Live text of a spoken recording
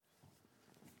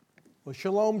Well,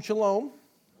 shalom, shalom.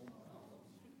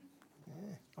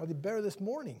 I did better this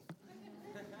morning.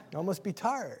 I must be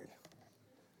tired.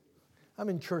 I'm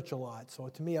in church a lot, so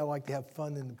to me, I like to have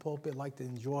fun in the pulpit. I like to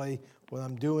enjoy what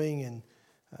I'm doing and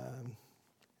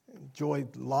enjoy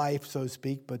life, so to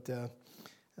speak. But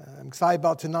I'm excited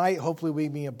about tonight. Hopefully, we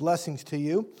be a blessings to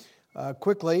you.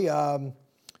 Quickly,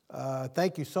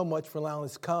 thank you so much for allowing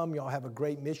us to come. Y'all have a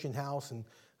great mission house, and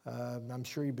I'm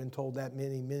sure you've been told that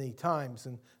many, many times,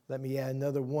 and let me add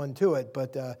another one to it.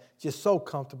 But just so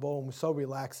comfortable and so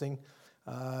relaxing.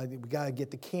 We got to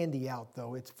get the candy out,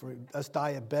 though. It's for us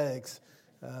diabetics.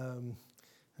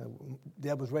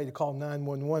 Deb was ready to call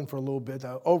 911 for a little bit,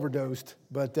 overdosed.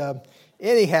 But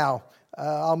anyhow,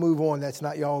 I'll move on. That's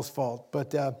not y'all's fault.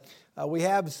 But we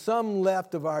have some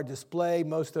left of our display.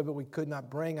 Most of it we could not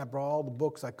bring. I brought all the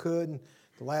books I could, and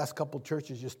the last couple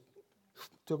churches just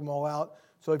took them all out.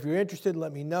 So if you're interested,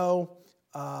 let me know.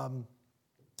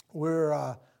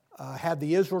 We're have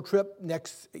the Israel trip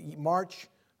next March,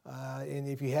 and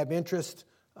if you have interest,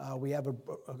 we have a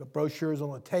brochures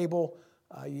on the table.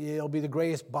 It'll be the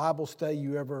greatest Bible study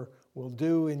you ever will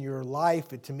do in your life.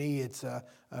 To me, it's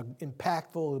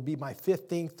impactful. It'll be my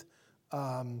 15th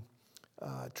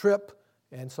trip,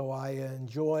 and so I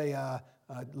enjoy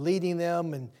leading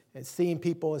them and seeing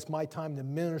people. It's my time to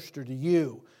minister to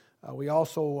you. We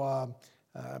also,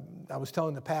 I was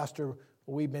telling the pastor,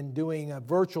 we've been doing a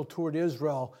virtual tour to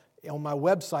Israel. On my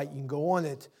website, you can go on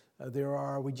it.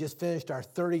 We just finished our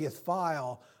 30th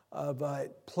file of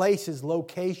places,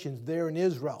 locations there in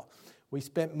Israel. We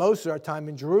spent most of our time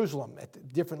in Jerusalem at the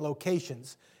different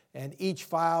locations, and each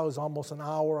file is almost an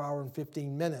hour and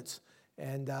 15 minutes,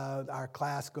 and our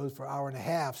class goes for an hour and a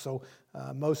half, so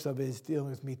most of it is dealing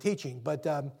with me teaching. But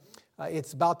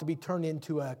it's about to be turned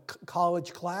into a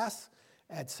college class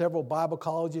at several Bible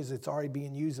colleges. It's already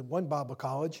being used at one Bible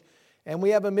college. And we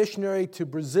have a missionary to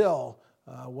Brazil,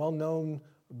 well-known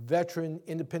veteran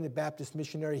independent Baptist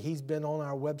missionary. He's been on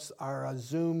our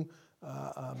Zoom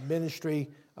ministry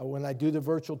when I do the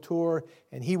virtual tour,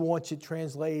 and he wants it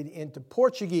translated into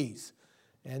Portuguese.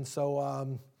 And so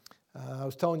I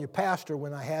was telling your pastor,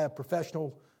 when I had a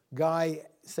professional guy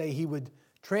say he would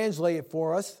translate it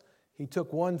for us, he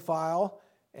took one file,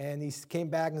 and he came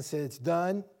back and said, "It's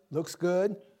done, looks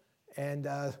good, and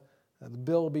the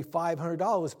bill will be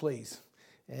 $500, please."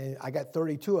 And I got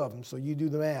 32 of them, so you do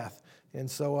the math. And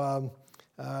so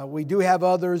we do have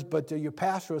others, but your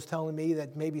pastor was telling me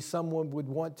that maybe someone would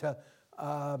want to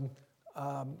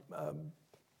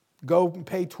go and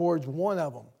pay towards one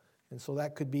of them. And so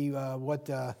that could be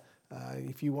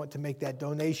if you want to make that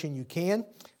donation, you can.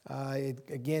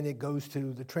 It goes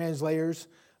to the translators.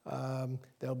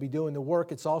 They'll be doing the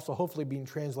work. It's also hopefully being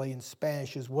translated in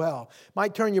Spanish as well.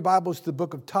 Might turn your Bibles to the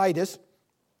book of Titus.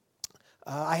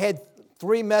 I had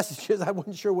 3 messages. I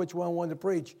wasn't sure which one I wanted to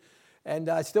preach, and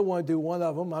I still want to do one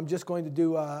of them. I'm just going to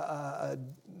do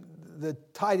the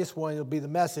Titus one. It'll be the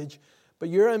message. But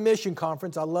you're in a mission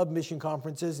conference. I love mission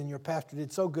conferences, and your pastor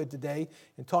did so good today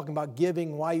in talking about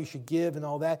giving, why you should give, and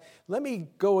all that. Let me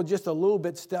go just a little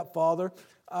bit step farther.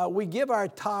 We give our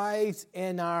tithes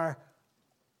and our,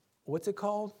 what's it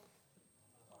called?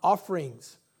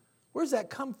 Offerings. Where does that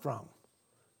come from?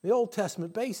 The Old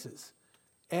Testament basis.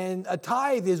 And a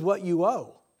tithe is what you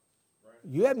owe.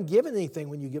 You haven't given anything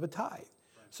when you give a tithe.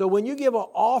 So when you give an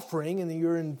offering, and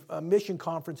you're in a mission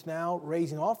conference now,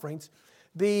 raising offerings,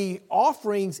 the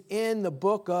offerings in the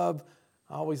book of,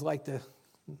 I always like to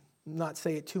not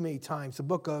say it too many times, the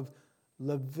book of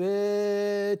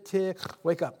Leviticus.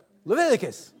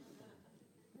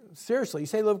 Seriously, you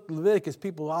say Leviticus,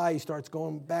 people's eyes starts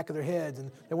going back of their heads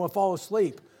and they want to fall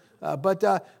asleep. But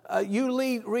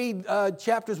you read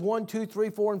chapters 1, 2, 3,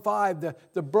 4, and 5,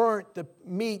 the burnt, the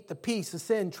meat, the peace, the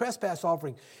sin, trespass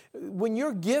offering. When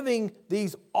you're giving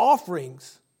these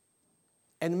offerings,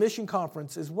 and the mission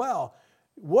conference as well,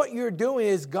 what you're doing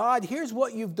is, God, here's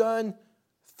what you've done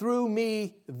through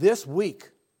me this week.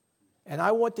 And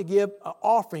I want to give an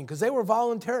offering, because they were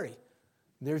voluntary.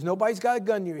 Nobody's got a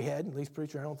gun to your head. At least,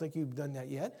 preacher, I don't think you've done that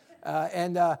yet.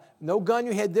 And no gun to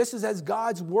your head. This is as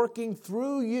God's working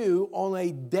through you on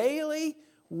a daily,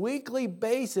 weekly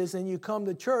basis. And you come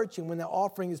to church, and when the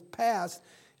offering is passed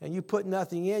and you put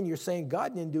nothing in, you're saying,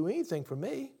 God didn't do anything for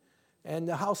me.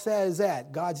 And how sad is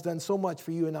that? God's done so much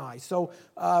for you and I. So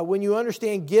when you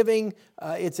understand giving,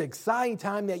 it's an exciting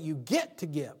time that you get to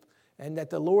give. And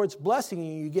that the Lord's blessing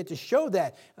you, you get to show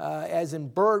that, as in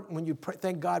Bert, when you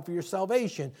thank God for your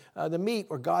salvation. The meat,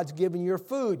 where God's giving your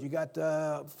food. You got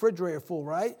the refrigerator full,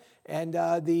 right? And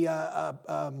a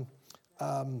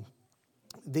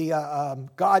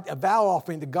vow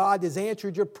offering, the God has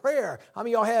answered your prayer. How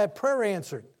many of y'all had prayer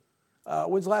answered?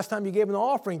 When's the last time you gave an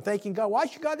offering thanking God? Why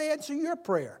should God answer your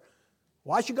prayer?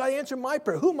 Why should God answer my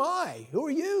prayer? Who am I? Who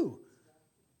are you?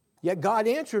 Yet God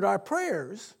answered our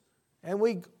prayers, and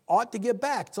we ought to give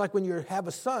back. It's like when you have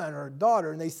a son or a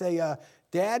daughter, and they say,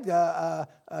 Dad,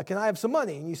 can I have some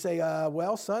money? And you say,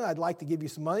 well, son, I'd like to give you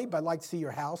some money, but I'd like to see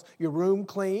your house, your room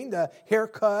cleaned,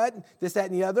 haircut, this, that,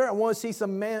 and the other. I want to see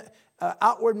some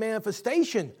outward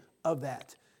manifestation of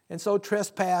that. And so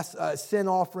trespass, sin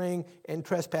offering, and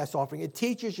trespass offering. It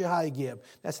teaches you how to give.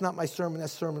 That's not my sermon.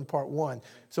 That's sermon part 1.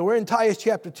 So we're in Titus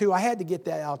chapter 2. I had to get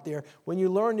that out there. When you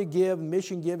learn to give,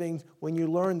 mission giving, when you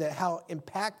learn that how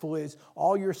impactful it is,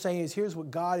 all you're saying is, here's what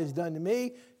God has done to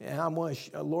me, and I'm going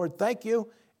to, Lord, thank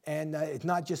you. And it's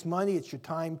not just money, it's your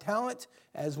time, talent,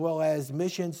 as well as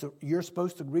missions. You're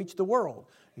supposed to reach the world.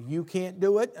 You can't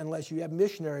do it unless you have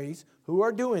missionaries who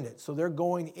are doing it. So they're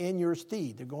going in your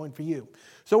stead. They're going for you.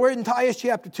 So we're in Titus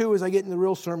chapter 2 as I get in the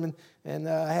real sermon, and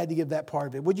I had to give that part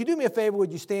of it. Would you do me a favor?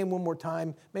 Would you stand one more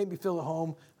time? Make me feel at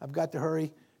home. I've got to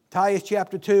hurry. Titus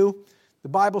chapter 2, the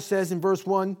Bible says in verse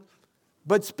 1,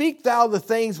 but speak thou the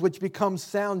things which become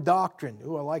sound doctrine.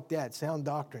 Ooh, I like that, sound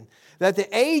doctrine. That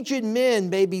the aged men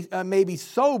may be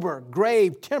sober,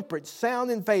 grave, temperate,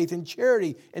 sound in faith, in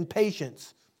charity, and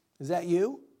patience. Is that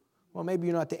you? Well, maybe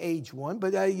you're not the aged one,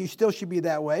 but you still should be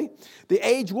that way. The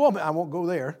aged woman, I won't go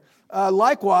there.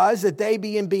 Likewise, that they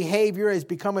be in behavior as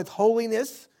becometh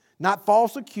holiness, not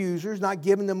false accusers, not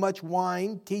given to much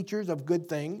wine, teachers of good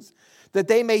things, that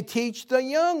they may teach the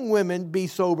young women be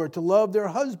sober, to love their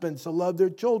husbands, to love their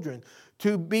children,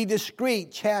 to be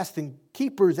discreet, chaste, and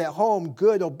keepers at home,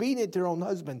 good, obedient to their own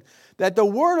husband, that the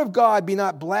word of God be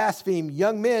not blasphemed.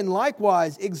 Young men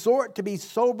likewise exhort to be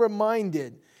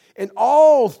sober-minded, in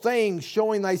all things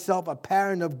showing thyself a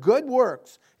pattern of good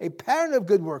works, in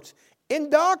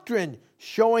doctrine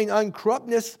showing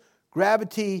uncorruptness,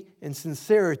 gravity, and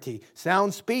sincerity,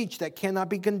 sound speech that cannot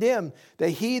be condemned, that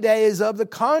he that is of the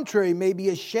contrary may be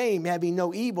ashamed, having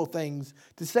no evil things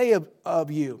to say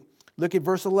of you. Look at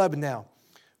verse 11 now.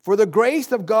 For the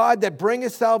grace of God that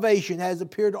bringeth salvation has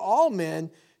appeared to all men,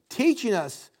 teaching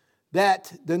us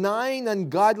that denying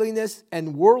ungodliness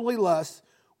and worldly lusts,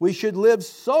 we should live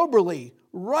soberly,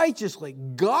 righteously,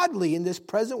 godly in this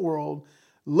present world,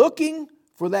 looking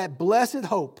for that blessed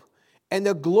hope and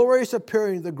the glorious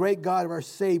appearing of the great God of our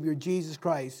Savior, Jesus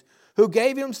Christ, who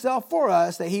gave himself for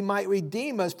us that he might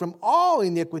redeem us from all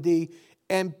iniquity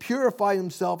and purify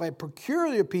himself a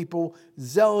peculiar people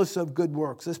zealous of good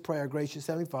works. Let's pray. Our gracious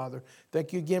Heavenly Father,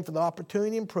 thank you again for the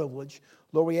opportunity and privilege.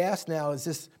 Lord, we ask now as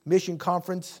this mission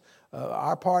conference,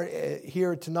 our part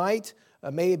here tonight,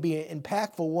 may it be an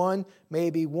impactful one. May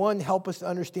it be one, help us to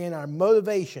understand our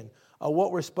motivation of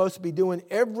what we're supposed to be doing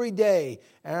every day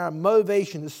and our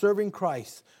motivation to serving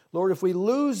Christ. Lord, if we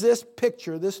lose this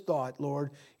picture, this thought, Lord,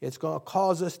 it's going to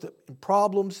cause us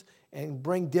problems and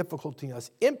bring difficulty on us.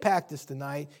 Impact us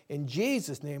tonight. In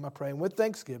Jesus' name I pray, and with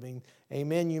thanksgiving,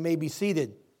 amen. You may be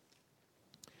seated.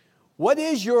 What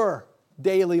is your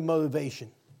daily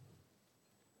motivation?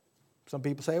 Some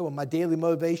people say, well, my daily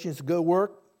motivation is to go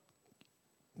work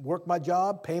my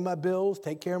job, pay my bills,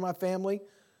 take care of my family.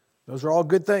 Those are all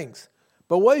good things.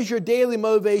 But what is your daily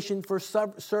motivation for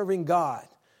serving God?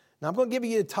 Now, I'm going to give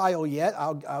you the title yet.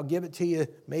 I'll give it to you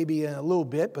maybe in a little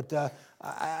bit. But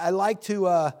I like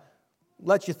to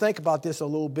let you think about this a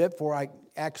little bit before I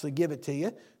actually give it to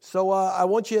you. So I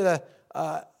want you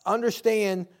to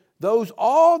understand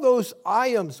all those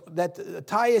items that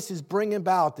Titus is bringing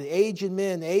about, the aged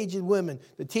men, the aged women,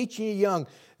 the teaching you young.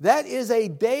 That is a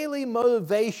daily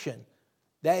motivation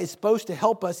that is supposed to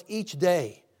help us each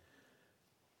day.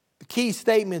 The key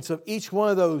statements of each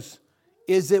one of those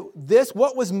is that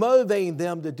what was motivating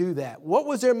them to do that? What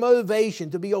was their motivation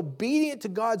to be obedient to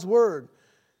God's word?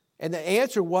 And the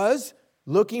answer was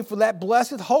looking for that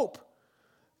blessed hope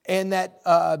and that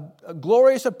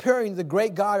glorious appearing of the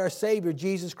great God, our Savior,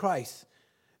 Jesus Christ.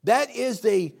 That is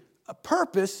the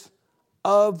purpose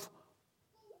of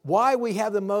why we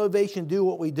have the motivation to do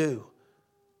what we do.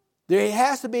 There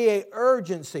has to be an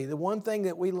urgency. The one thing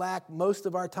that we lack most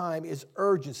of our time is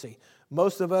urgency.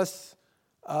 Most of us,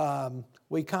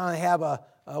 we kind of have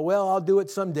well, I'll do it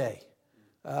someday.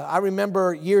 I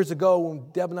remember years ago when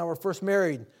Deb and I were first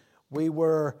married,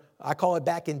 I call it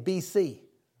back in BC,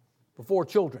 before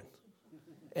children.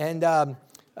 And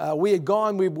we were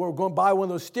going to buy one of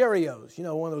those stereos,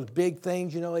 one of those big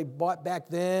things, they bought back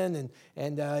then.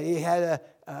 And it had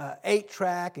a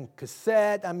 8-track and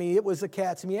cassette. I mean, it was a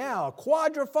cat's meow,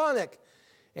 quadraphonic.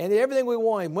 And everything we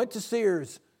wanted. Went to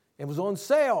Sears. It was on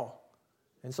sale.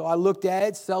 And so I looked at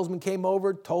it. Salesman came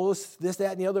over, told us this,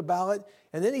 that, and the other about it.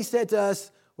 And then he said to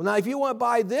us, Well, now, if you want to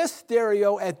buy this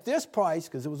stereo at this price,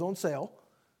 because it was on sale,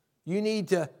 you need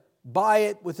to buy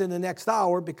it within the next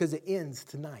hour because it ends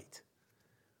tonight.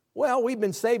 Well, we've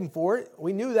been saving for it.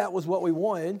 We knew that was what we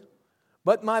wanted.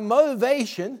 But my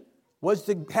motivation was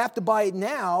to have to buy it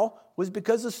now was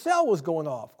because the sale was going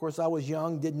off. Of course, I was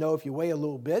young, didn't know if you wait a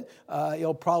little bit,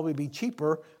 it'll probably be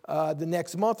cheaper the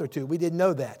next month or two. We didn't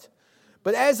know that.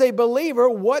 But as a believer,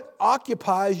 what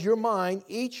occupies your mind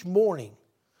each morning?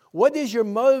 What is your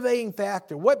motivating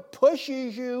factor? What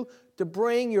pushes you to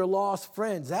bring your lost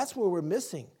friends? That's where we're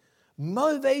missing.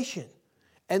 Motivation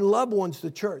and loved ones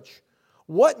to church.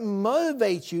 What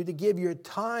motivates you to give your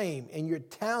time and your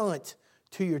talent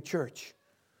to your church?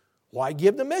 Why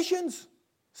give the missions?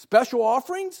 Special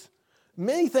offerings?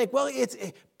 Many think, well,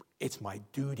 it's my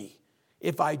duty.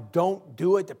 If I don't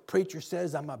do it, the preacher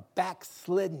says I'm a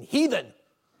backslidden heathen.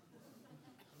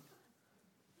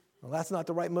 Well, that's not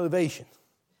the right motivation.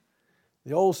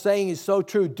 The old saying is so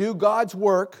true. Do God's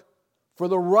work for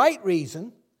the right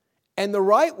reason and the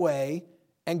right way,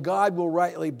 and God will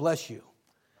rightly bless you.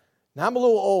 Now, I'm a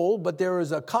little old, but there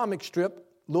was a comic strip,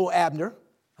 Little Abner.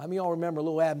 How many of y'all remember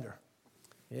Little Abner?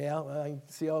 Yeah, I can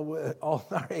see all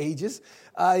our ages.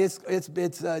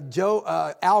 It's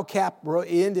Al Cap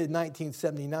ended in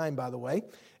 1979, by the way,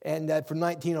 and from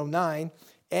 1909.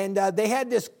 And they had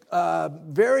this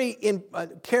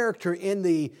character in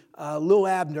the Little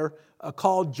Abner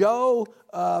called Joe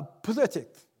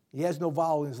Politic. He has no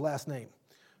vowel in his last name,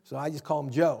 so I just call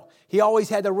him Joe. He always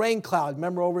had a rain cloud,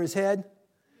 remember, over his head?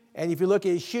 And if you look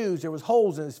at his shoes, there was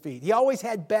holes in his feet. He always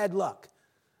had bad luck.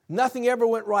 Nothing ever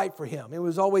went right for him. It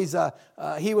was always,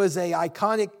 he was an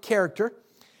iconic character.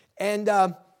 And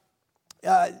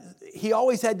he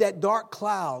always had that dark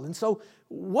cloud. And so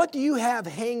what do you have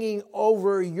hanging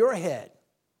over your head?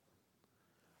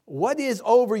 What is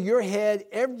over your head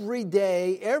every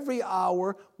day, every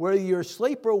hour, whether you're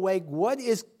asleep or awake? What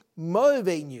is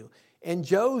motivating you? And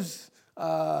Joe's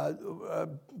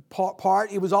part,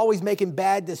 he was always making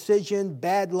bad decisions,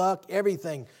 bad luck,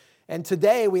 everything. And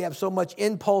today we have so much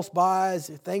impulse buys,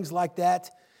 things like that.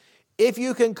 If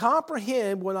you can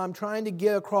comprehend what I'm trying to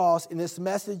get across in this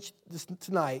message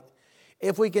tonight,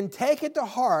 if we can take it to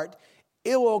heart,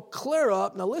 it will clear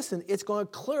up. Now listen, it's going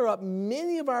to clear up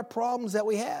many of our problems that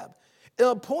we have.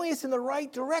 It'll point us in the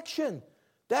right direction.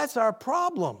 That's our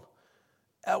problem.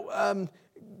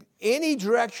 Any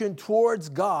direction towards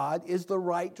God is the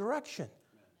right direction.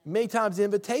 Many times,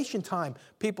 invitation time,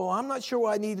 people, I'm not sure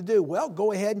what I need to do. Well,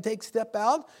 go ahead and take a step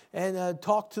out and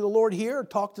talk to the Lord here, or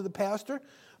talk to the pastor.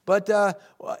 But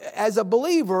as a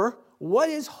believer, what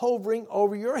is hovering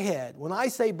over your head? When I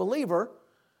say believer,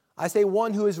 I say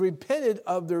one who has repented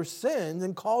of their sins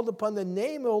and called upon the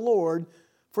name of the Lord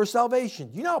for salvation.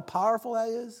 Do you know how powerful that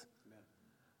is? Amen.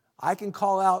 I can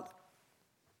call out,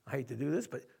 I hate to do this,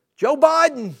 but Joe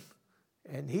Biden,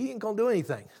 and he ain't going to do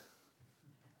anything.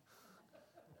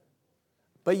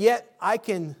 But yet, I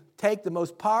can take the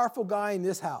most powerful guy in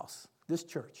this house, this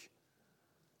church,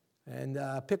 and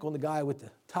pick on the guy with the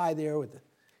tie there.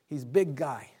 He's a big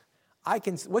guy.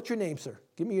 What's your name, sir?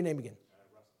 Give me your name again.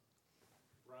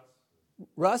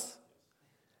 Russ?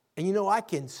 And you know, I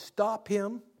can stop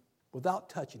him without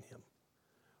touching him.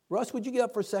 Russ, would you get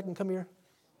up for a second? Come here.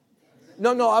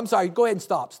 No, I'm sorry. Go ahead and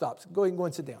stop. Go ahead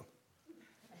and sit down.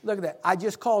 Look at that. I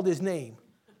just called his name.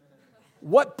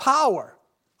 What power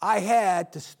I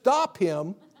had to stop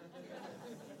him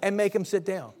and make him sit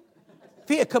down. If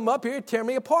he had come up here, he'd tear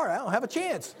me apart. I don't have a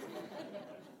chance.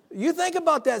 You think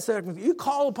about that circumstance. You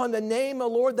call upon the name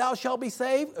of the Lord, thou shalt be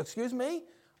saved. Excuse me?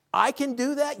 I can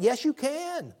do that? Yes, you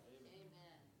can. Amen.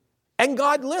 And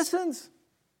God listens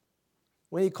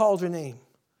when he calls your name.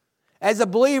 As a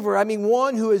believer, I mean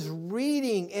one who is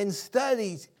reading and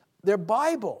studies their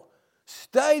Bible.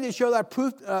 Study to show that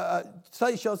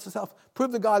study shows itself.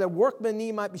 Prove to God that workmen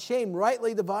need might be shamed,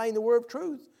 rightly dividing the word of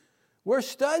truth. We're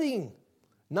studying.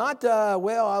 Not,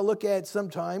 I look at it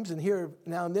sometimes and hear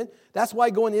now and then. That's why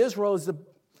going to Israel is the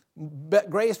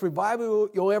greatest revival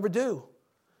you'll ever do.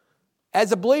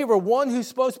 As a believer, one who's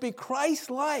supposed to be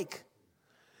Christ-like.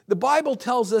 The Bible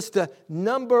tells us to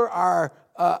number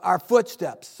our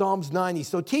footsteps, Psalms 90.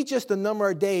 So teach us to number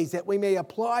our days that we may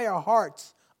apply our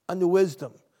hearts unto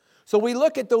wisdom. So we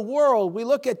look at the world, we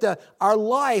look at our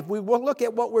life, we look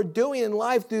at what we're doing in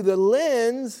life through the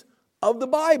lens of the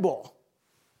Bible.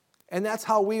 And that's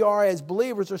how we are as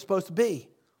believers are supposed to be.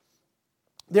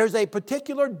 There's a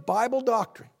particular Bible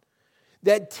doctrine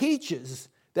that teaches,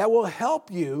 that will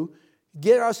help you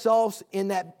get ourselves in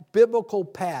that biblical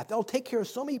path. That'll take care of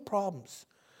so many problems.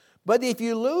 But if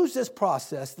you lose this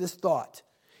process, this thought,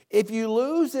 if you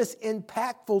lose this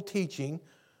impactful teaching,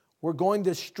 We're going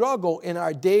to struggle in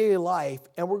our daily life,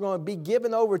 and we're going to be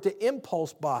given over to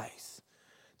impulse buys.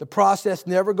 The process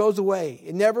never goes away.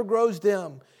 It never grows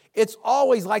dim. It's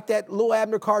always like that little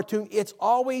Abner cartoon. It's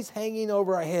always hanging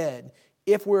over our head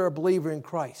if we're a believer in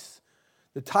Christ.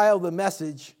 The title of the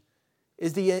message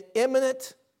is The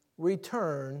Imminent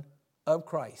Return of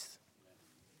Christ.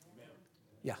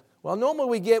 Yeah. Well, normally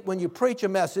we get, when you preach a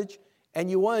message and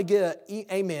you want to get an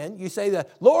amen, you say the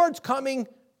Lord's coming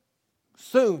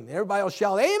soon. Everybody will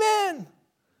shout, amen.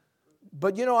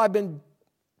 But I've been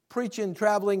preaching,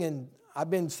 traveling, and I've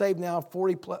been saved now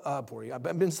 40. I've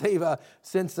been saved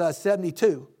since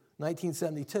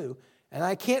 1972. And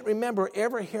I can't remember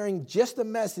ever hearing just a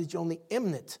message on the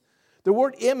imminent. The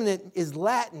word imminent is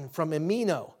Latin from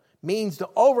imino, means to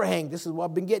overhang. This is what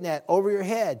I've been getting at, over your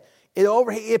head.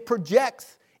 It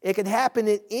projects. It can happen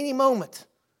at any moment.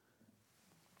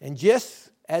 And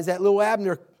just as that little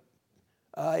Abner,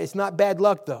 it's not bad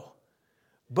luck though.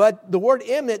 But the word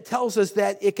imminent tells us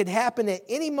that it can happen at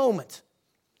any moment.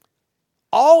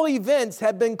 All events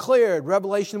have been cleared.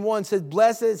 Revelation 1 says,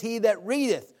 blessed is he that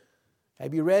readeth.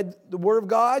 Have you read the Word of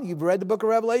God? You've read the book of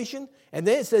Revelation? And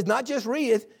then it says, not just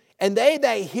readeth, and they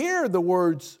that hear the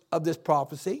words of this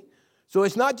prophecy. So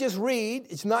it's not just read,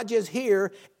 it's not just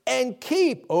hear, and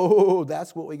keep. Oh,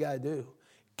 that's what we got to do.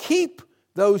 Keep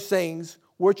those things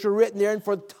which are written there, and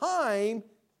for time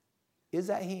is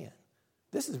at hand.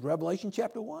 This is Revelation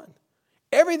chapter 1.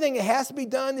 Everything that has to be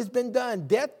done has been done.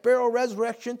 Death, burial,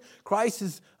 resurrection. Christ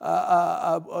is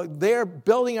there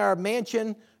building our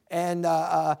mansion, and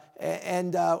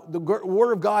the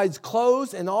Word of God is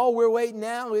closed, and all we're waiting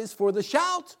now is for the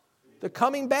shout, the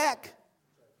coming back.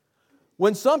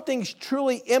 When something's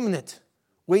truly imminent,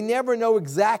 we never know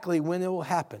exactly when it will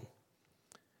happen.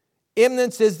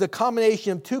 Imminence is the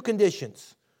combination of two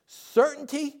conditions,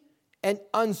 certainty and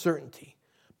uncertainty.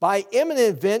 By imminent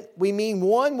event, we mean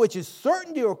one which is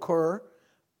certain to occur,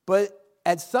 but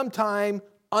at some time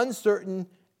uncertain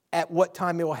at what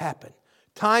time it will happen.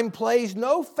 Time plays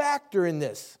no factor in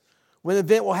this when an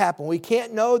event will happen. We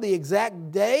can't know the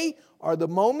exact day or the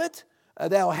moment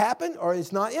that will happen, or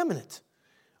it's not imminent.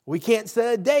 We can't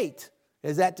set a date,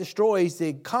 as that destroys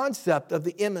the concept of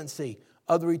the imminency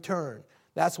of the return.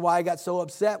 That's why I got so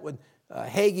upset when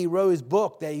Hagee wrote his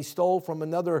book that he stole from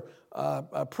another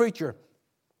preacher,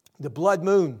 The Blood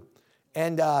Moon.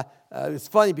 And it's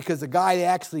funny because the guy that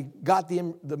actually got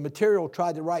the material,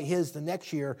 tried to write his the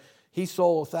next year, he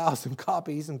sold 1,000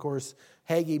 copies. And of course,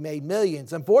 Hagee made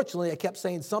millions. Unfortunately, I kept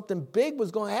saying something big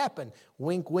was going to happen.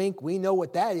 Wink, wink. We know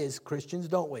what that is, Christians,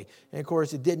 don't we? And of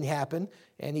course, it didn't happen.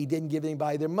 And he didn't give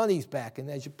anybody their monies back. And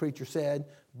as your preacher said,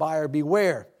 buyer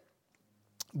beware.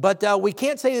 But we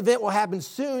can't say the event will happen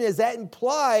soon, as that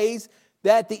implies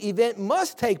that the event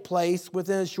must take place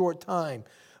within a short time.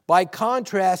 By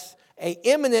contrast, an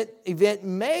imminent event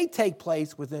may take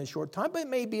place within a short time, but it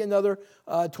may be another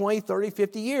 20, 30,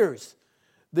 50 years.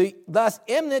 Thus,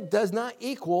 imminent does not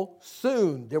equal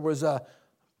soon. There was a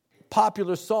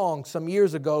popular song some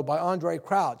years ago by Andre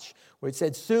Crouch where it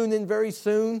said, soon and very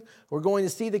soon, we're going to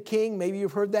see the King. Maybe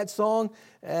you've heard that song,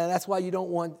 and that's why you don't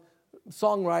want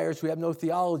songwriters who have no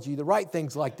theology to write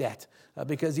things like that,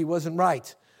 because he wasn't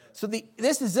right. So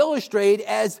this is illustrated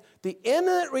as the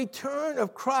imminent return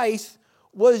of Christ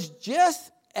was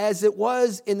just as it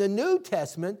was in the New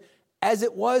Testament, as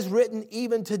it was written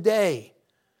even today.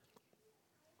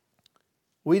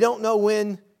 We don't know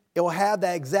when it will have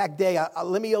that exact day.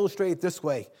 Let me illustrate it this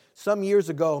way. Some years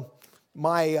ago,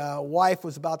 my wife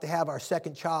was about to have our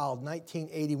second child,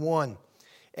 1981.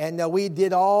 And we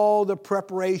did all the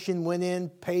preparation, went in,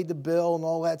 paid the bill and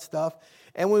all that stuff.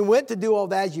 And when we went to do all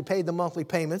that, as you paid the monthly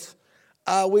payments,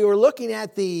 we were looking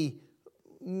at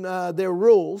their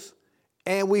rules,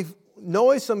 and we've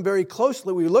noticed them very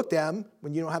closely. We looked at them.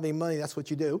 When you don't have any money, that's what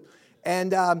you do.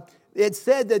 And it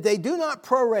said that they do not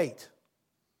prorate.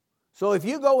 So if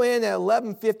you go in at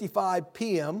 11:55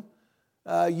 p.m.,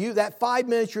 that 5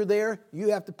 minutes you're there,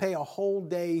 you have to pay a whole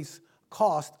day's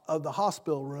cost of the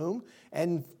hospital room,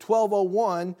 and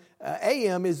 12:01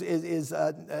 a.m. is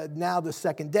now the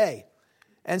second day.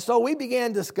 And so we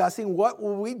began discussing what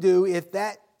will we do if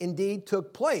that indeed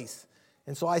took place.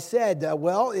 And so I said,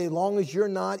 well, as long as you're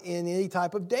not in any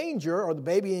type of danger or the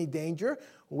baby in any danger,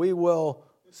 we will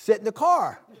sit in the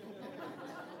car.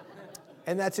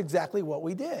 And that's exactly what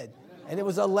we did. And it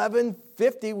was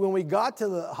 11:50 when we got to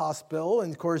the hospital.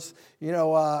 And of course,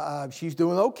 she's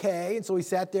doing okay. And so we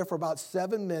sat there for about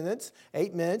 7 minutes,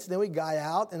 8 minutes. Then we got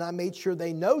out, and I made sure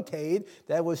they notated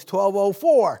that it was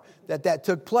 12:04 that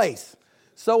took place.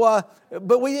 So,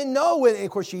 but we didn't know when. And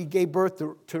of course, she gave birth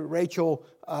to Rachel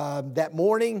that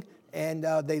morning, and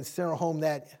they sent her home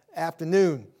that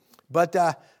afternoon. But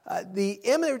the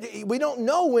imminent, we don't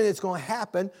know when it's going to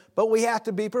happen, but we have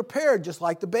to be prepared, just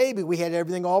like the baby. We had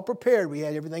everything all prepared. We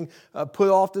had everything put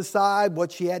off to the side,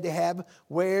 what she had to have,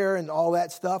 wear, and all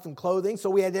that stuff, and clothing. So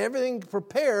we had everything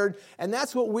prepared, and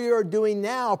that's what we are doing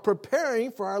now,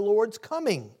 preparing for our Lord's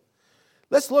coming.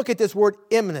 Let's look at this word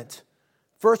imminent.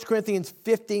 1 Corinthians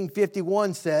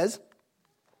 15:51 says,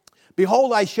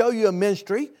 "Behold, I show you a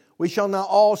mystery. We shall not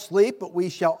all sleep, but we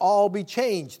shall all be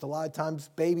changed." A lot of times,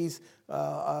 babies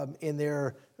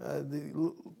where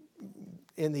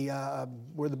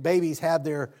the babies have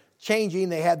their changing,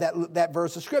 they have that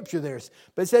verse of scripture there.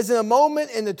 But it says, "In a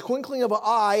moment, in the twinkling of an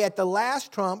eye, at the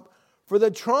last trump, for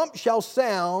the trump shall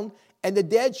sound, and the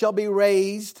dead shall be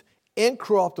raised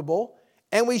incorruptible,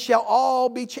 and we shall all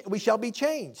be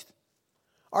changed."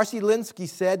 R.C. Linsky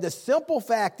said, "The simple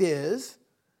fact is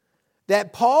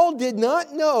that Paul did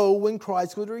not know when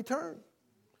Christ would return.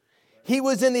 He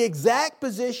was in the exact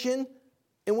position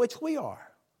in which we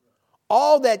are.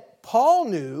 All that Paul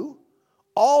knew,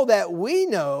 all that we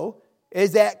know,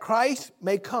 is that Christ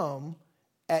may come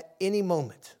at any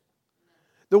moment."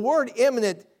 The word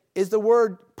imminent is the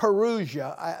word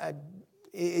parousia.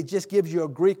 It just gives you a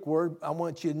Greek word. I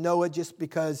want you to know it just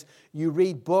because you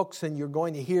read books and you're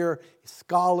going to hear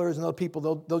scholars and other people,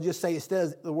 they'll just say, instead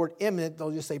of the word imminent,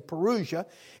 they'll just say parousia.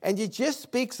 And it just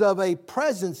speaks of a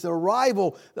presence, the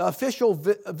arrival, the official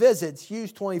visit. It's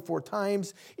used 24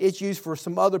 times. It's used for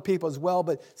some other people as well,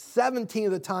 but 17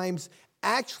 of the times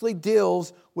actually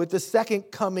deals with the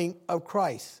second coming of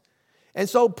Christ. And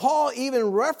so Paul even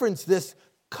referenced this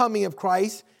coming of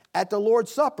Christ at the Lord's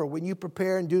Supper. When you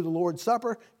prepare and do the Lord's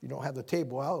Supper, you don't have the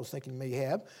table out, I was thinking you may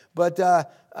have. But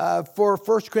for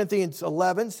 1 Corinthians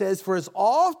 11 says, "For as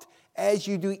oft as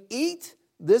you do eat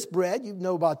this bread," you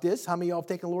know about this. How many of y'all have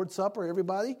taken the Lord's Supper?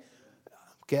 Everybody?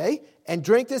 Okay. "And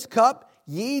drink this cup,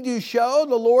 ye do show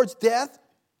the Lord's death."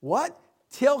 What?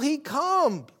 "Till he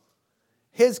come."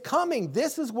 His coming.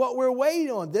 This is what we're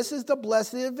waiting on. This is the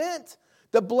blessed event.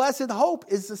 The blessed hope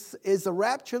is the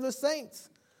rapture of the saints.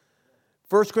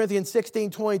 1 Corinthians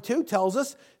 16:22 tells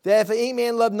us that if any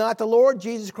man love not the Lord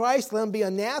Jesus Christ, let him be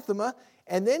anathema.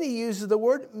 And then he uses the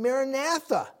word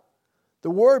Maranatha. The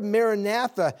word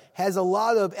Maranatha has a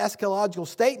lot of eschatological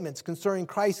statements concerning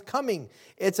Christ's coming.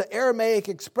 It's an Aramaic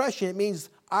expression. It means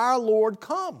our Lord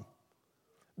come.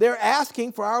 They're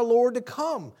asking for our Lord to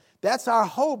come. That's our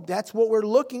hope. That's what we're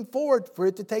looking forward for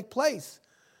it to take place.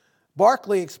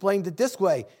 Barclay explained it this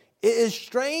way: "It is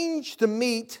strange to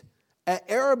meet an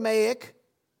Aramaic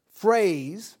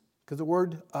phrase," because the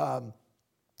word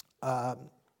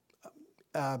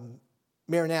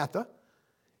Maranatha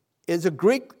is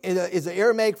an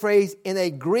Aramaic phrase in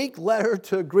a Greek letter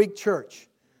to a Greek church.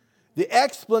 The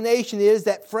explanation is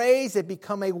that phrase had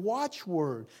become a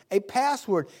watchword, a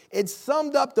password. It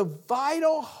summed up the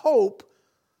vital hope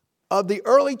of the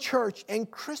early church, and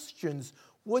Christians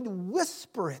would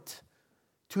whisper it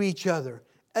to each other,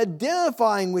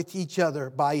 identifying with each other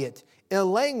by it in a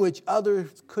language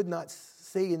others could not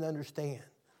see and understand.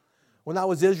 When I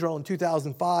was in Israel in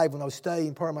 2005, when I was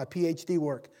studying part of my PhD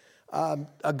work,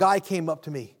 a guy came up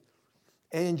to me.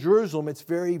 And in Jerusalem, it's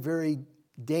very, very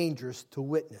dangerous to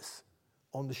witness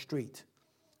on the street.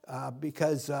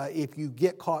 Because if you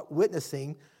get caught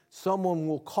witnessing, someone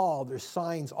will call. There's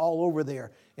signs all over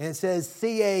there. And it says,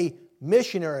 "See a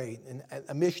missionary." And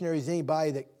a missionary is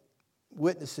anybody that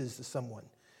witnesses to someone.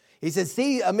 He says,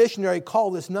 "See a missionary,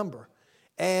 call this number."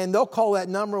 And they'll call that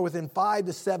number within 5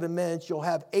 to 7 minutes. You'll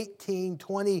have 18,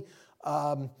 20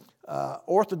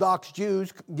 Orthodox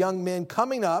Jews, young men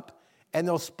coming up, and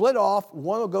they'll split off.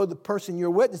 One will go to the person you're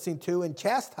witnessing to and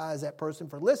chastise that person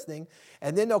for listening.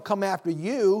 And then they'll come after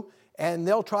you, and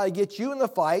they'll try to get you in the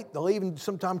fight. They'll even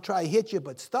sometimes try to hit you,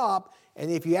 but stop.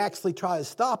 And if you actually try to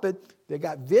stop it, they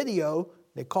got video.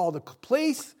 They call the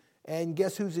police, and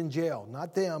guess who's in jail?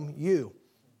 Not them, you.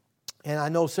 And I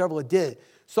know several that did it.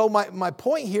 So my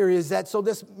point here is that, so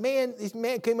this man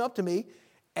came up to me,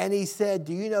 and he said,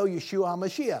 "Do you know Yeshua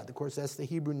HaMashiach?" Of course, that's the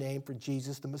Hebrew name for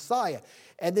Jesus the Messiah.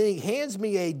 And then he hands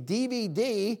me a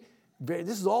DVD.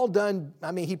 This is all done,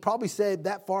 I mean, he probably said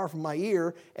that far from my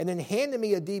ear, and then handed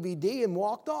me a DVD and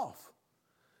walked off.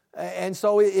 And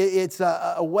so it's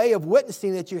a way of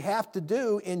witnessing that you have to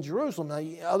do in Jerusalem. Now,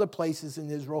 other places in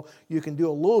Israel, you can do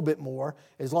a little bit more.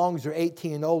 As long as you're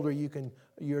 18 and older,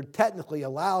 you're technically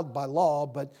allowed by law,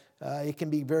 but it can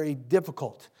be very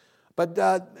difficult. But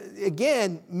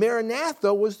again,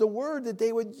 Maranatha was the word that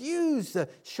they would use to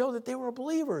show that they were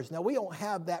believers. Now, we don't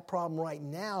have that problem right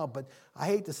now, but I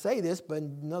hate to say this, but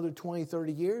in another 20,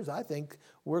 30 years, I think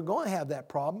we're going to have that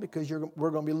problem because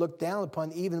we're going to be looked down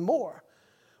upon even more.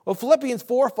 Well, Philippians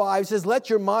 4:5 says, let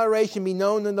your moderation be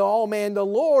known unto all men. The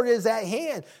Lord is at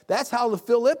hand. That's how the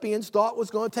Philippians thought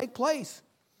was going to take place.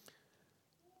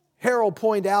 Harold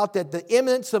pointed out that the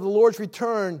imminence of the Lord's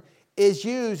return is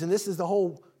used, and this is the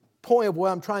whole point of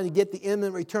what I'm trying to get, the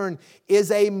imminent return,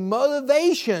 is a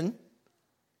motivation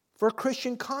for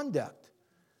Christian conduct.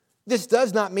 This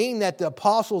does not mean that the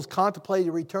apostles contemplated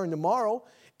a return tomorrow.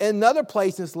 In another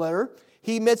place in this letter,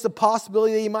 he admits the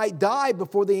possibility that he might die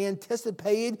before the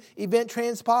anticipated event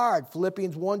transpired.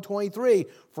 Philippians 1:23,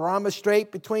 for I'm a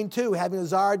strait between two, having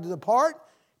desired to depart,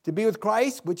 to be with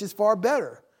Christ, which is far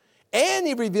better. And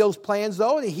he reveals plans,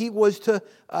 though, that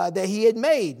he had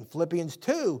made. In Philippians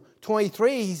 2:23,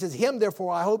 he says, him,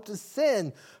 therefore, I hope to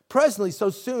send presently, so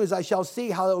soon as I shall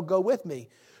see how it will go with me.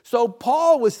 So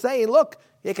Paul was saying, look,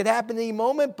 it could happen any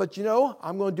moment, but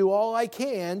I'm going to do all I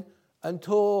can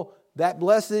until that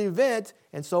blessed event,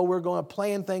 and so we're going to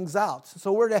plan things out.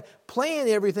 So we're to plan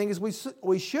everything as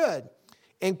we should.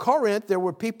 In Corinth, there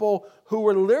were people who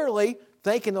were literally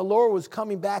thinking the Lord was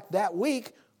coming back that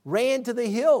week, ran to the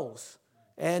hills,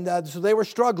 and so they were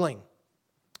struggling.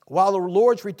 While the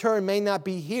Lord's return may not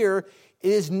be here,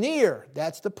 it is near.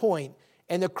 That's the point.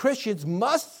 And the Christians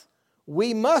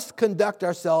we must conduct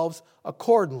ourselves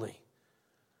accordingly.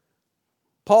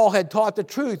 Paul had taught the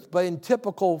truth, but in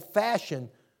typical fashion,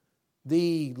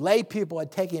 the lay people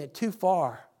had taken it too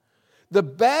far. The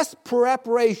best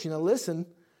preparation, now listen,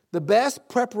 the best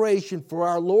preparation for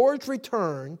our Lord's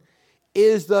return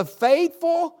is the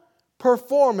faithful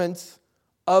performance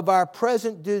of our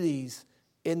present duties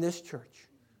in this church.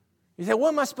 You say, what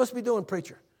am I supposed to be doing,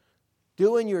 preacher?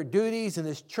 Doing your duties in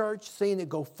this church, seeing it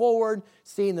go forward,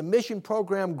 seeing the mission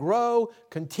program grow,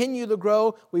 continue to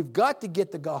grow. We've got to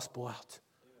get the gospel out.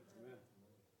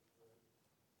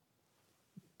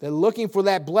 They're looking for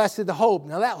that blessed hope.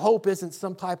 Now, that hope isn't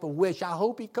some type of wish. I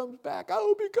hope he comes back. I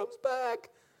hope he comes back.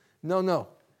 No.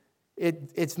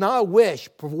 It's not a wish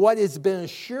for what has been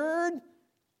assured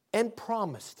and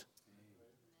promised.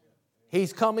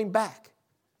 He's coming back.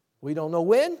 We don't know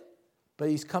when, but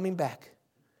he's coming back.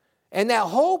 And that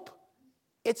hope,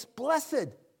 it's blessed.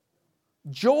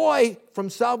 Joy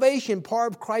from salvation,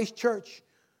 part of Christ's church.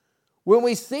 When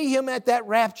we see him at that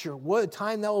rapture, what a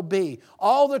time that will be.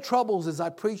 All the troubles, as I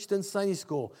preached in Sunday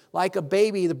school, like a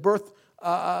baby, the birth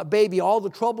baby, all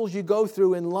the troubles you go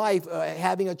through in life,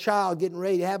 having a child, getting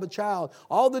ready to have a child,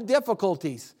 all the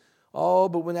difficulties. Oh,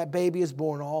 but when that baby is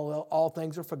born, all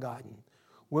things are forgotten.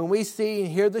 When we see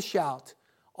and hear the shout,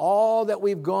 all that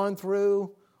we've gone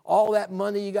through, all that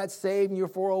money you got saved in your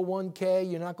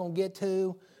 401k, you're not going to get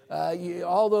to,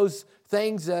 all those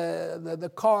things,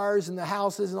 the cars and the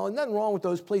houses and all, nothing wrong with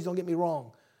those, please don't get me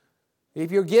wrong.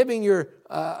 If you're giving your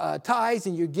tithes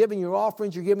and you're giving your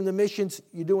offerings, you're giving the missions,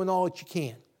 you're doing all that you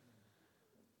can.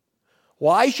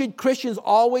 Why should Christians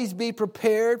always be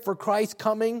prepared for Christ's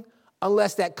coming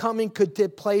unless that coming could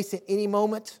take place at any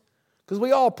moment? Because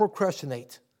we all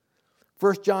procrastinate.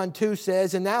 1 John 2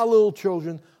 says, and now little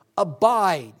children,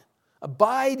 abide.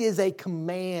 Abide is a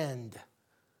command.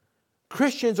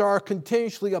 Christians are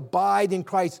continuously abide in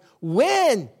Christ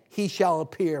when he shall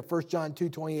appear. 1 John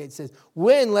 2:28 says,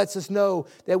 when lets us know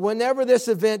that whenever this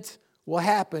event will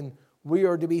happen, we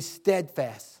are to be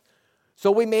steadfast.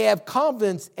 So we may have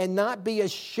confidence and not be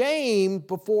ashamed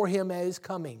before him at his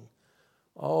coming.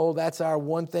 Oh, that's our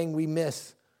one thing we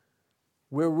miss.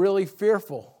 We're really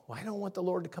fearful. Well, I don't want the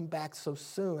Lord to come back so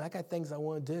soon. I got things I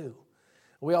want to do.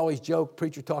 We always joke,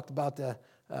 preacher talked about the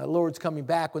Lord's coming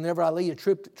back. Whenever I lead a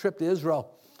trip to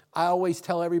Israel, I always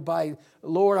tell everybody,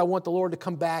 Lord, I want the Lord to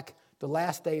come back the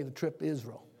last day of the trip to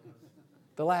Israel.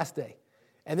 The last day.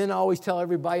 And then I always tell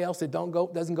everybody else that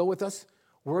doesn't go with us,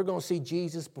 we're going to see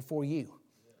Jesus before you.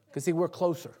 Because, see, we're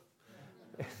closer.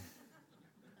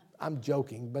 I'm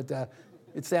joking, but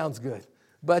it sounds good.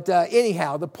 But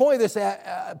anyhow, the point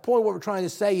of what we're trying to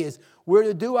say is we're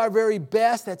to do our very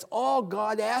best. That's all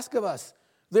God asks of us.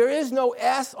 There is no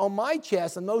S on my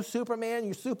chest. I'm no Superman,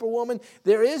 you're Superwoman.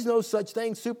 There is no such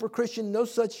thing, super Christian, no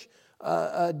such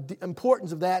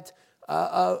importance of that,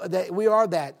 that we are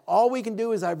that. All we can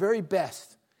do is our very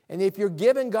best. And if you're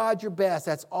giving God your best,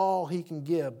 that's all he can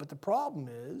give. But the problem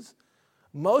is,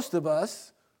 most of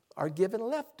us are given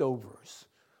leftovers.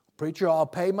 Preacher, I'll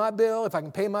pay my bill, if I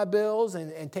can pay my bills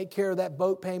and take care of that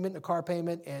boat payment, the car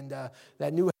payment, and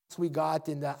that new house we got.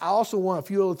 And I also want a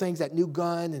few other things, that new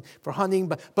gun and for hunting,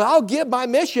 but I'll give my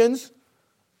missions.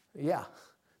 Yeah.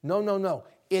 No.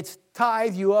 It's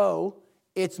tithe you owe.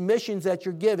 It's missions that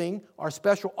you're giving, or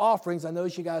special offerings. I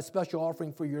notice you got a special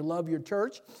offering for your love, your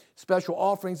church, special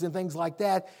offerings and things like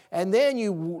that. And then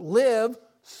you live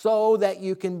so that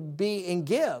you can be and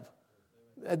give.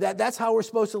 That's how we're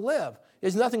supposed to live.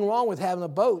 There's nothing wrong with having a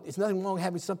boat. There's nothing wrong with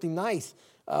having something nice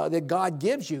that God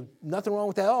gives you. Nothing wrong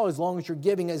with that at all, as long as you're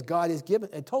giving as God has given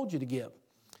and told you to give.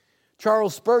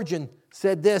 Charles Spurgeon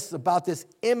said this about this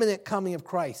imminent coming of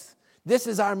Christ. This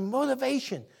is our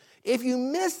motivation. If you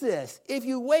miss this, if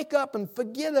you wake up and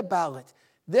forget about it,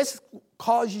 this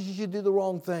causes you to do the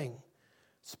wrong thing.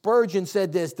 Spurgeon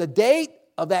said this, the date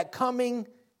of that coming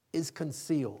is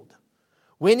concealed.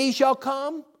 When he shall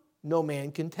come, no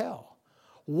man can tell.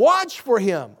 Watch for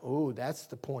him. Oh, that's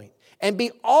the point. And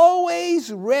be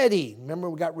always ready. Remember,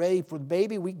 we got ready for the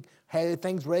baby. We had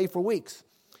things ready for weeks.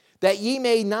 That ye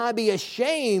may not be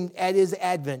ashamed at his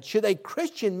advent. Should a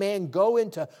Christian man go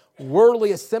into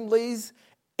worldly assemblies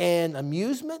and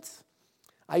amusements?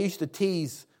 I used to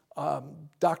tease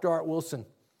Dr. Art Wilson,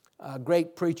 a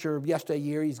great preacher of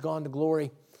yesteryear. He's gone to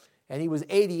glory. And he was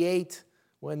 88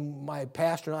 when my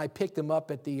pastor and I picked him up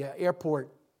at the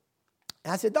airport.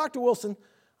 And I said, Dr. Wilson,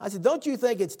 I said, don't you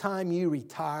think it's time you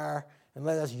retire and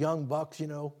let us young bucks,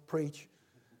 preach?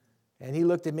 And he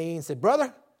looked at me and said,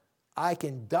 brother, I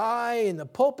can die in the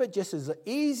pulpit just as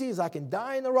easy as I can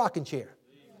die in the rocking chair.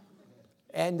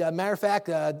 And matter of fact,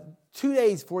 2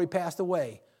 days before he passed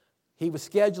away, he was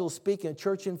scheduled to speak in a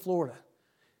church in Florida.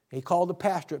 He called the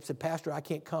pastor up and said, Pastor, I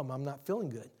can't come. I'm not feeling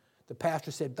good. The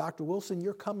pastor said, Dr. Wilson,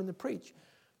 you're coming to preach.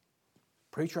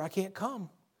 Preacher, I can't come.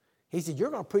 He said, you're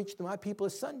going to preach to my people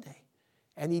this Sunday.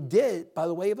 And he did by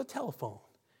the way of a telephone.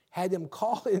 Had them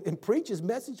call and preach his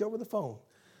message over the phone.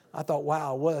 I thought,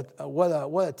 wow,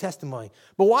 what a testimony.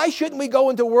 But why shouldn't we go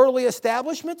into worldly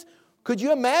establishments? Could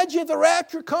you imagine if the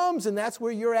rapture comes and that's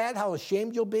where you're at, how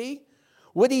ashamed you'll be?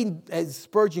 Would he, as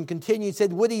Spurgeon continued,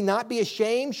 said, would he not be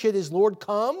ashamed should his Lord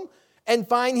come and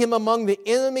find him among the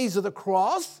enemies of the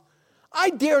cross? I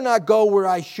dare not go where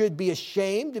I should be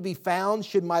ashamed to be found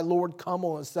should my Lord come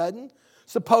on a sudden.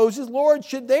 Suppose his Lord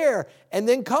should there and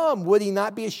then come. Would he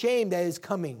not be ashamed at his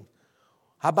coming?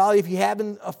 How about if you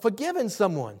haven't forgiven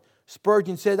someone?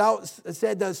 Spurgeon said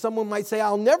that someone might say,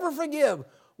 I'll never forgive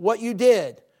what you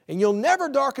did, and you'll never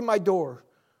darken my door.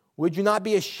 Would you not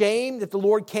be ashamed if the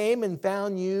Lord came and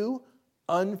found you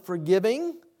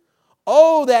unforgiving?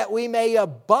 Oh, that we may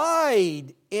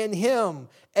abide in him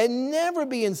and never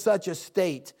be in such a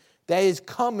state that his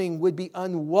coming would be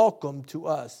unwelcome to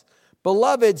us.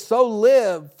 Beloved, so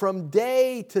live from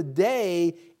day to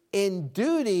day in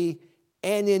duty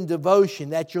and in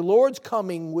devotion, that your Lord's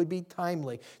coming would be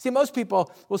timely. See, most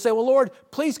people will say, well, Lord,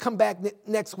 please come back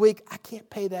next week. I can't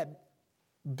pay that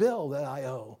bill that I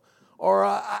owe. Or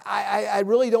I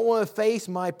really don't want to face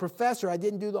my professor. I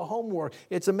didn't do the homework.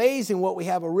 It's amazing what we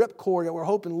have a ripcord that we're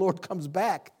hoping the Lord comes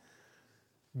back.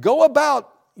 Go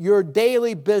about your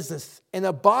daily business and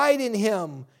abide in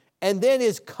him, and then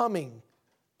his coming.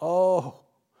 Oh,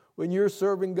 when you're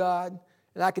serving God,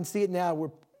 and I can see it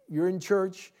now, you're in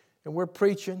church, and we're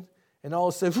preaching, and all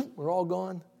of a sudden, we're all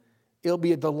gone. It'll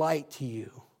be a delight to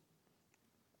you.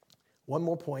 One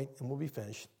more point, and we'll be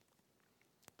finished.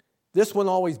 This one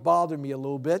always bothered me a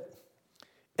little bit.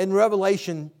 In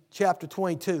Revelation chapter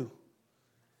 22,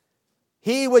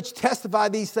 he which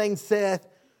testified these things saith,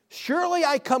 surely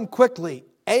I come quickly.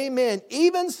 Amen.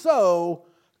 Even so,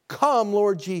 come,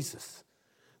 Lord Jesus.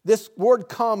 This word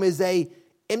come is a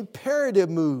imperative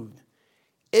mood,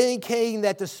 indicating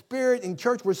that the Spirit and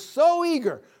church were so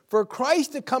eager for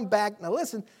Christ to come back. Now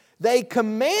listen, they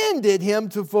commanded him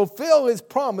to fulfill his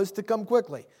promise to come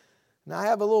quickly. Now I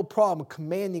have a little problem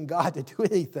commanding God to do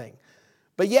anything.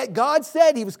 But yet God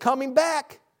said he was coming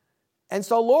back. And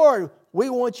so Lord, we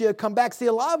want you to come back. See,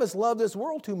 a lot of us love this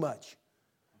world too much.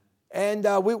 And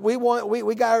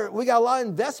we got a lot of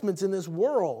investments in this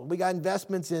world. We got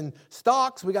investments in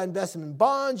stocks. We got investments in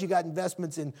bonds. You got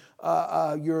investments in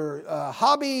your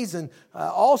hobbies and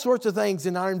all sorts of things.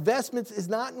 And our investments is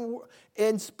not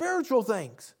in spiritual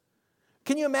things.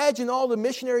 Can you imagine all the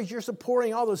missionaries you're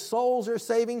supporting, all the souls they're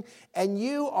saving, and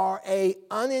you are an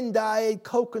unindicted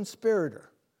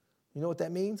co-conspirator? You know what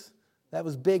that means? That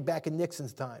was big back in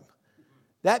Nixon's time.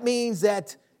 That means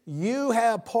that you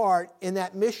have part in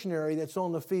that missionary that's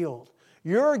on the field.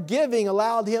 Your giving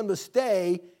allowed him to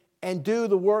stay and do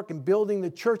the work and building the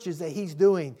churches that he's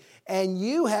doing. And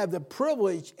you have the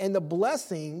privilege and the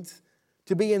blessings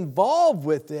to be involved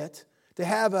with it, to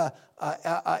have an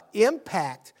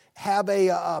impact, have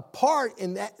a part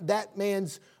in that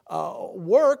man's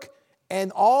work,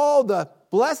 and all the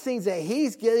blessings that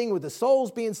he's getting with the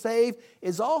souls being saved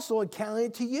is also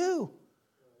accounted to you.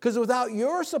 Because without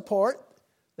your support,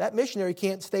 that missionary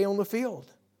can't stay on the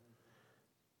field.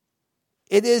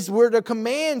 We're to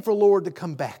command for Lord to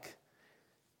come back.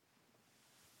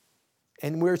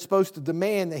 And we're supposed to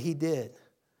demand that he did.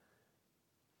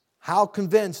 How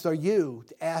convinced are you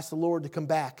to ask the Lord to come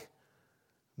back?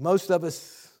 Most of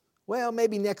us, well,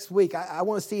 maybe next week. I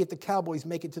want to see if the Cowboys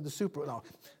make it to the Super Bowl. No.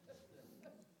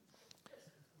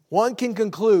 One can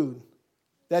conclude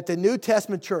that the New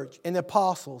Testament church and the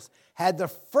apostles had the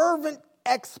fervent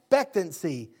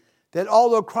expectancy that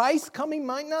although Christ's coming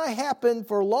might not happen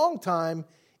for a long time,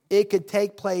 it could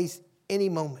take place any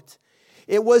moment.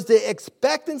 It was the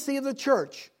expectancy of the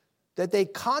church that they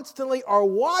constantly are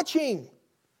watching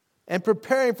and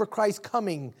preparing for Christ's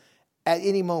coming at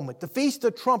any moment. The Feast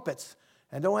of Trumpets,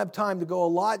 I don't have time to go a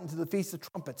lot into the Feast of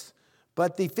Trumpets,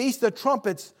 but the Feast of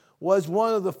Trumpets was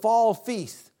one of the fall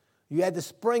feasts. You had the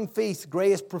spring feast,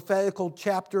 greatest prophetical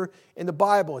chapter in the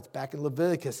Bible. It's back in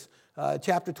Leviticus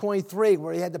chapter 23,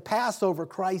 where he had the Passover.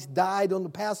 Christ died on the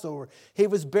Passover. He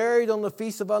was buried on the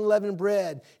Feast of Unleavened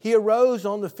Bread. He arose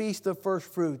on the Feast of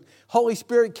First Fruit. Holy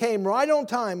Spirit came right on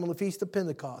time on the Feast of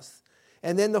Pentecost.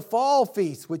 And then the fall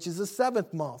feast, which is the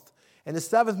 7th month. And the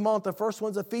 7th month, the first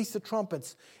one's the Feast of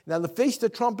Trumpets. Now, the Feast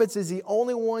of Trumpets is the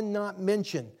only one not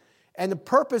mentioned. And the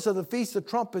purpose of the Feast of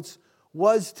Trumpets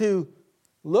was to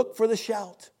look for the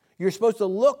shout. You're supposed to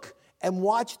look and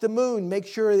watch the moon, make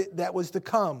sure that was to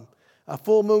come, a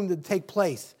full moon to take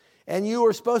place. And you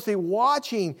were supposed to be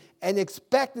watching an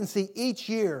expectancy each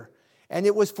year. And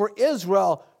it was for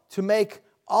Israel to make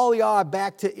Aliyah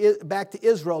back to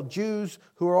Israel, Jews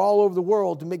who are all over the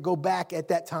world, to go back at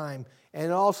that time. And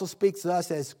it also speaks to us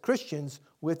as Christians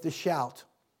with the shout.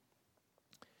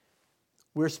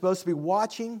 We're supposed to be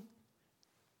watching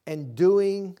and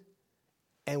doing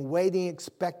and waiting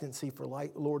expectancy for the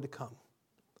Lord to come.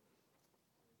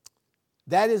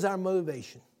 That is our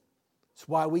motivation. That's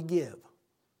why we give.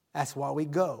 That's why we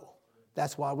go.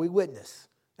 That's why we witness.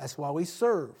 That's why we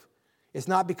serve. It's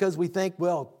not because we think,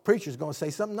 well, preacher's going to say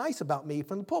something nice about me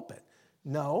from the pulpit.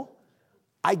 No,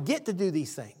 I get to do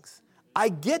these things. I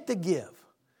get to give.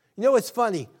 You know, it's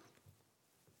funny.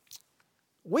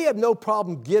 We have no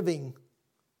problem giving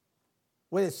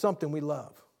when it's something we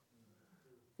love.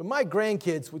 When my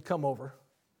grandkids would come over,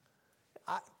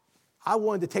 I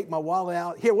wanted to take my wallet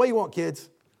out. Here, what do you want, kids?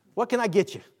 What can I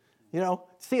get you? You know,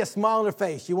 see a smile on their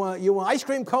face. You want ice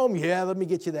cream cone? Yeah, let me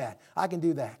get you that. I can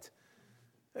do that.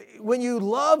 When you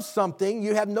love something,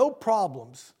 you have no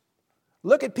problems.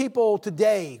 Look at people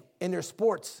today in their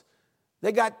sports.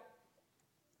 They got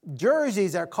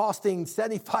jerseys that are costing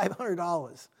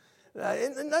 $7,500.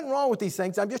 Nothing wrong with these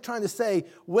things. I'm just trying to say,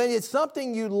 when it's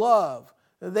something you love,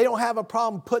 they don't have a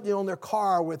problem putting it on their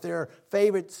car with their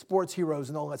favorite sports heroes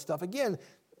and all that stuff. Again,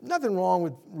 nothing wrong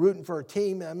with rooting for a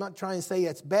team. I'm not trying to say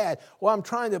it's bad. What I'm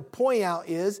trying to point out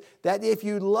is that if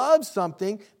you love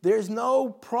something, there's no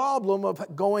problem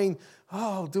of going,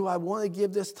 oh, do I want to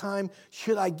give this time?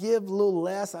 Should I give a little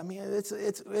less? I mean,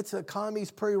 it's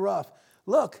economy's pretty rough.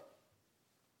 Look,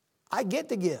 I get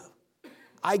to give.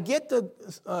 I get to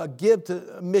give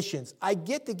to missions. I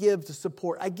get to give to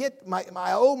support.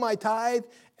 I owe my tithe,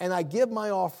 and I give my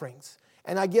offerings.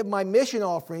 And I give my mission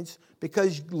offerings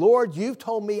because, Lord, you've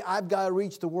told me I've got to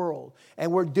reach the world.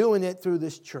 And we're doing it through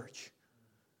this church.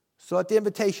 So at the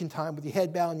invitation time, with your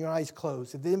head bowed and your eyes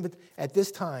closed, at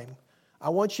this time, I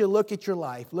want you to look at your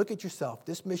life, look at yourself,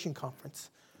 this mission conference.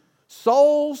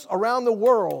 Souls around the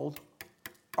world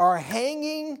are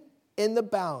hanging in the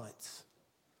balance.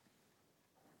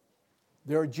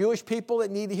 There are Jewish people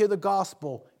that need to hear the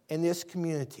gospel in this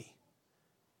community.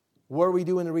 What are we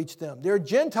doing to reach them? There are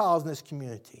Gentiles in this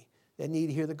community that need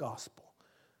to hear the gospel.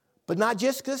 But not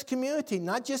just this community,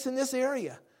 not just in this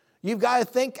area. You've got to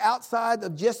think outside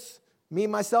of just me,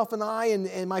 myself, and I,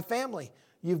 and my family.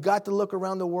 You've got to look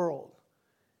around the world.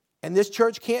 And this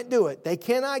church can't do it. They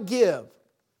cannot give.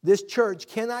 This church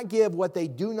cannot give what they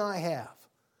do not have.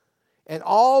 And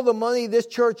all the money this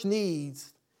church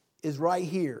needs is right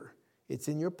here. It's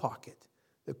in your pocket.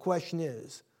 The question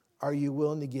is, are you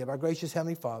willing to give? Our gracious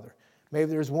Heavenly Father,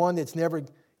 maybe there's one that's never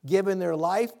given their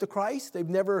life to Christ. They've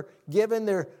never given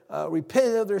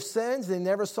repented of their sins. They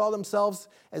never saw themselves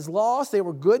as lost. They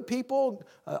were good people,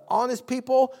 honest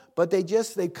people, but they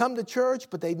come to church,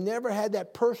 but they never had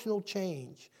that personal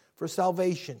change for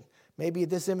salvation. Maybe at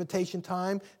this invitation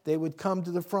time, they would come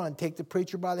to the front, take the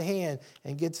preacher by the hand,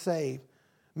 and get saved.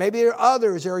 Maybe there are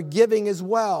others that are giving as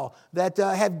well, that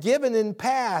have given in the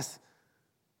past,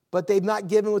 but they've not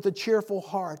given with a cheerful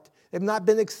heart. They've not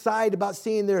been excited about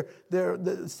seeing their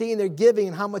giving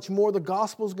and how much more the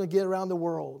gospel is going to get around the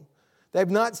world. They've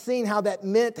not seen how that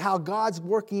meant how God's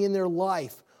working in their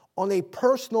life on a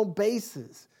personal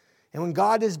basis. And when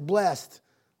God is blessed,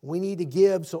 we need to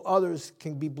give so others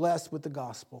can be blessed with the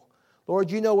gospel.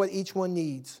 Lord, you know what each one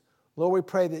needs. Lord, we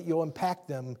pray that you'll impact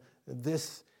them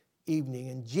this evening.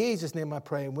 In Jesus' name I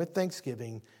pray, and with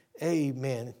thanksgiving,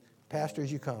 amen. Pastor,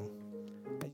 as you come.